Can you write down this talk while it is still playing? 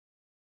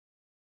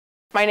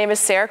My name is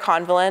Ser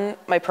Konvalin.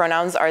 My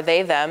pronouns are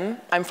they, them.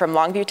 I'm from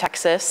Longview,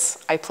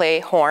 Texas. I play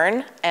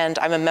horn, and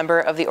I'm a member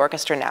of the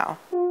orchestra now.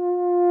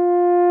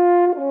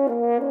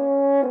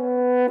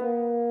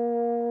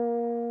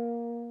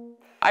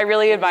 I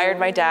really admired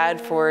my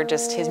dad for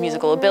just his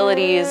musical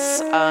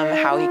abilities,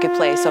 how he could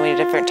play so many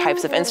different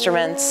types of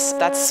instruments.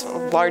 That's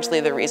largely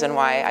the reason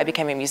why I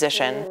became a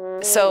musician.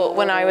 So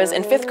when I was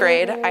in 5th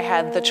grade, I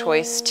had the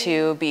choice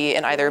to be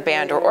in either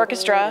band or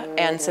orchestra,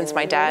 and since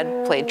my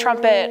dad played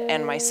trumpet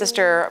and my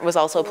sister was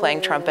also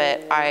playing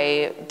trumpet,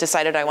 I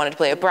decided I wanted to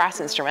play a brass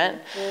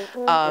instrument.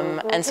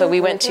 And so we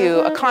went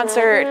to a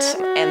concert,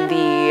 and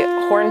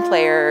the horn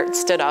player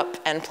stood up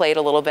and played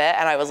a little bit,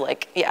 and I was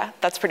like, yeah,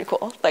 that's pretty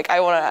cool. Like,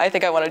 I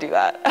think I want to do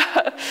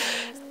that.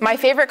 My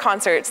favorite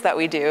concerts that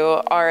we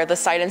do are the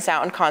Sight and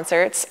Sound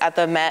concerts at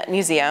the Met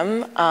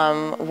Museum,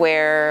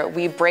 where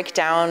we break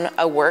down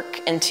a work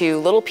into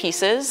little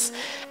pieces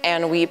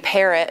and we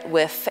pair it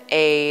with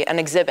an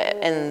exhibit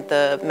in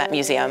the Met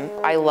Museum.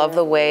 I love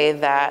the way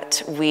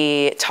that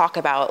we talk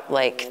about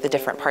like the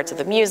different parts of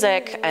the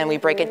music and we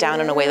break it down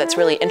in a way that's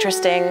really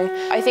interesting.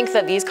 I think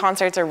that these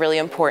concerts are really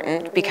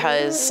important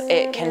because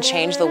it can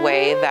change the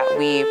way that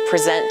we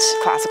present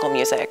classical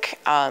music.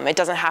 It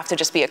doesn't have to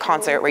just be a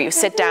concert where you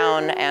sit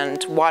down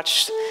and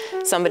watch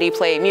somebody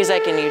play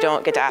music and you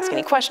don't get to ask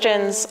any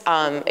questions.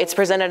 It's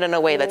presented in a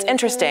way that's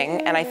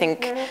interesting, and I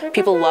think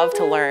people love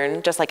to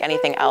learn, just like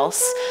anything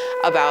else,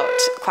 about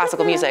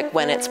classical music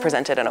when it's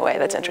presented in a way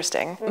that's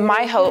interesting.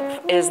 My hope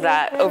is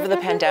that over the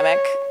pandemic,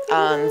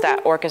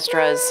 that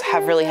orchestras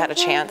have really had a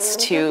chance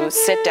to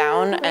sit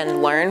down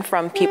and learn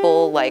from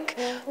people like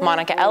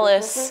Monica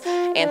Ellis,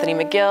 Anthony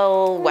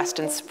McGill,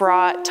 Weston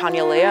Sprott,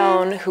 Tanya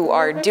Leone, who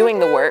are doing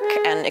the work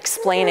and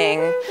explaining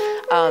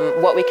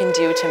what we can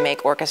do to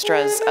make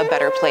orchestras a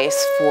better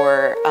place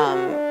for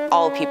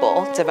all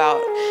people. It's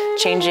about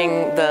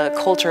changing the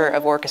culture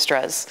of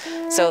orchestras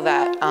so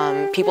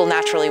that people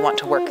naturally want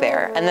to work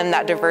there, and then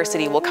that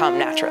diversity will come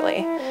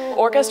naturally.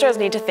 Orchestras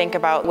need to think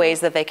about ways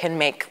that they can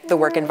make the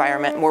work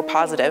environment more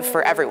positive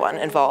for everyone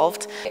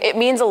involved. It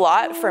means a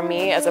lot for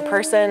me as a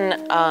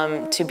person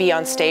to be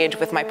on stage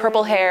with my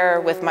purple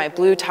hair, with my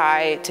blue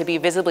tie, to be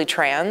visibly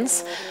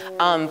trans,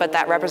 but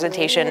that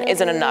representation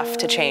isn't enough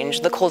to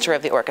change the culture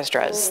of the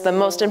orchestras. The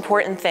most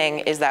important thing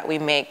is that we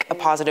make a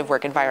positive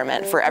work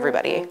environment for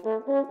everybody.